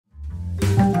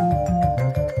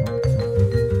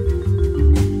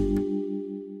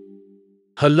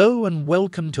Hello and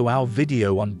welcome to our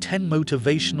video on 10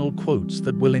 motivational quotes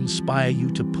that will inspire you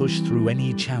to push through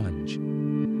any challenge.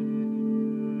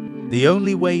 The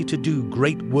only way to do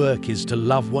great work is to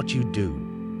love what you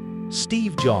do.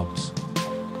 Steve Jobs,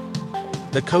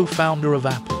 the co-founder of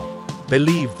Apple,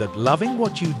 believed that loving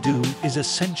what you do is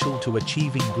essential to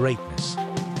achieving greatness.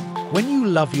 When you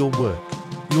love your work,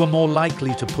 you are more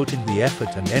likely to put in the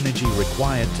effort and energy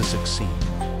required to succeed.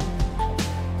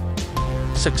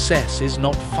 Success is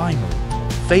not final.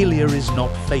 Failure is not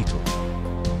fatal.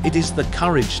 It is the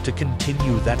courage to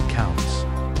continue that counts.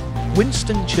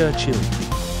 Winston Churchill,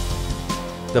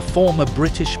 the former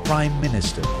British Prime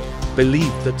Minister,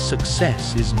 believed that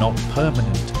success is not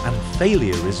permanent and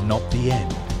failure is not the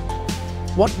end.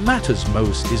 What matters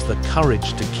most is the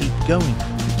courage to keep going,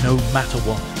 no matter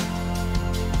what.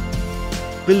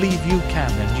 Believe you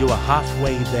can and you are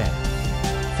halfway there.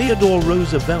 Theodore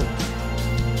Roosevelt,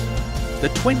 the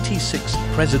 26th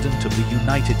President of the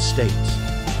United States,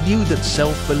 knew that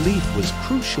self-belief was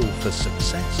crucial for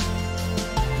success.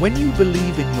 When you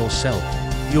believe in yourself,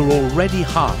 you're already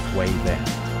halfway there.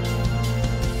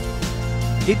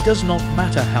 It does not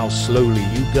matter how slowly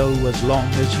you go as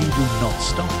long as you do not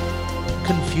stop.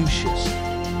 Confucius,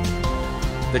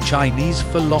 the Chinese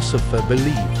philosopher,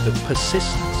 believed that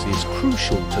persistence is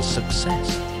crucial to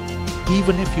success.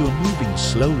 Even if you're moving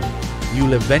slowly,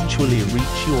 you'll eventually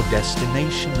reach your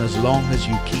destination as long as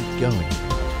you keep going.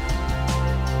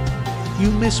 You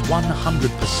miss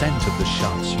 100% of the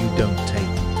shots you don't take.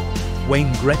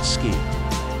 Wayne Gretzky,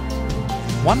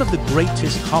 one of the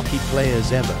greatest hockey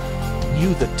players ever,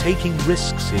 knew that taking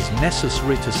risks is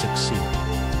necessary to succeed.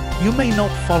 You may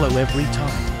not follow every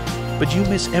time, but you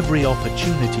miss every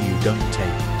opportunity you don't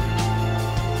take.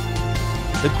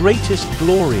 The greatest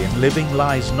glory in living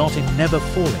lies not in never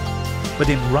falling, but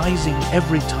in rising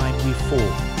every time we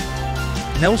fall.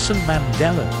 Nelson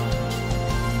Mandela,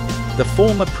 the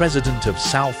former president of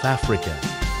South Africa,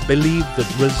 believed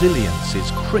that resilience is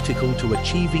critical to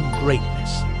achieving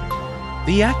greatness.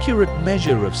 The accurate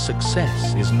measure of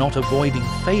success is not avoiding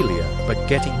failure, but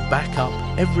getting back up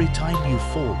every time you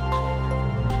fall.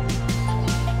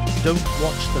 Don't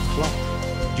watch the clock.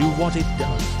 Do what it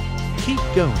does. Keep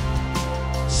going.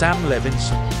 Sam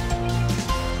Levinson,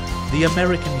 the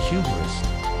American humorist,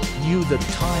 knew that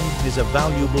time is a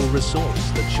valuable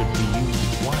resource that should be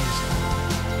used wisely.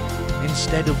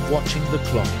 Instead of watching the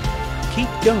clock, keep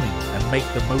going and make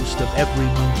the most of every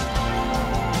moment.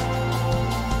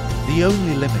 The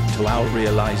only limit to our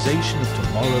realization of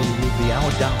tomorrow will be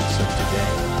our doubts of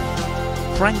today.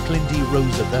 Franklin D.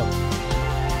 Roosevelt,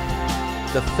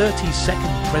 the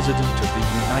 32nd President of the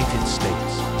United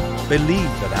States,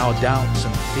 believed that our doubts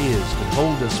and fears could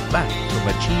hold us back from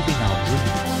achieving our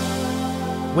dreams.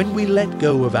 When we let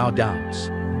go of our doubts,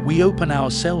 we open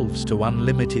ourselves to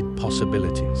unlimited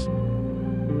possibilities.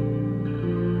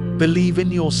 Believe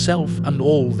in yourself and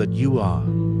all that you are.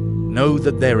 Know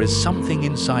that there is something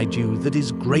inside you that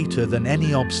is greater than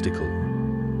any obstacle.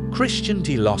 Christian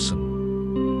T.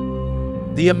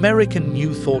 Lawson, the American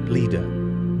New Thought leader,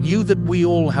 knew that we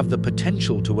all have the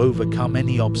potential to overcome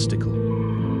any obstacle.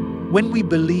 When we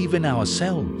believe in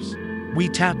ourselves, we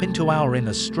tap into our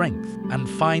inner strength and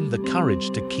find the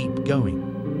courage to keep going.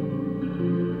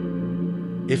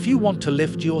 If you want to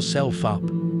lift yourself up,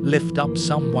 lift up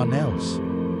someone else.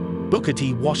 Booker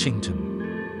T. Washington,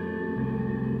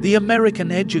 the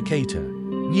American educator,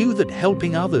 knew that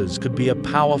helping others could be a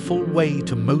powerful way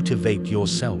to motivate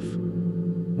yourself.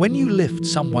 When you lift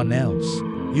someone else,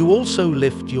 you also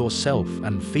lift yourself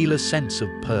and feel a sense of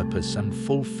purpose and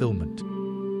fulfillment.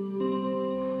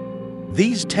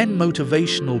 These 10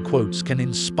 motivational quotes can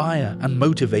inspire and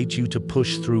motivate you to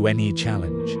push through any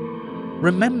challenge.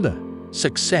 Remember,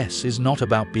 success is not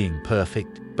about being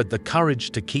perfect, but the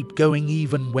courage to keep going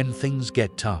even when things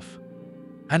get tough.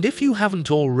 And if you haven't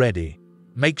already,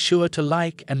 make sure to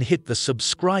like and hit the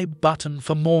subscribe button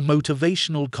for more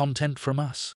motivational content from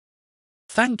us.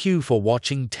 Thank you for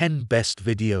watching 10 Best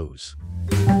videos.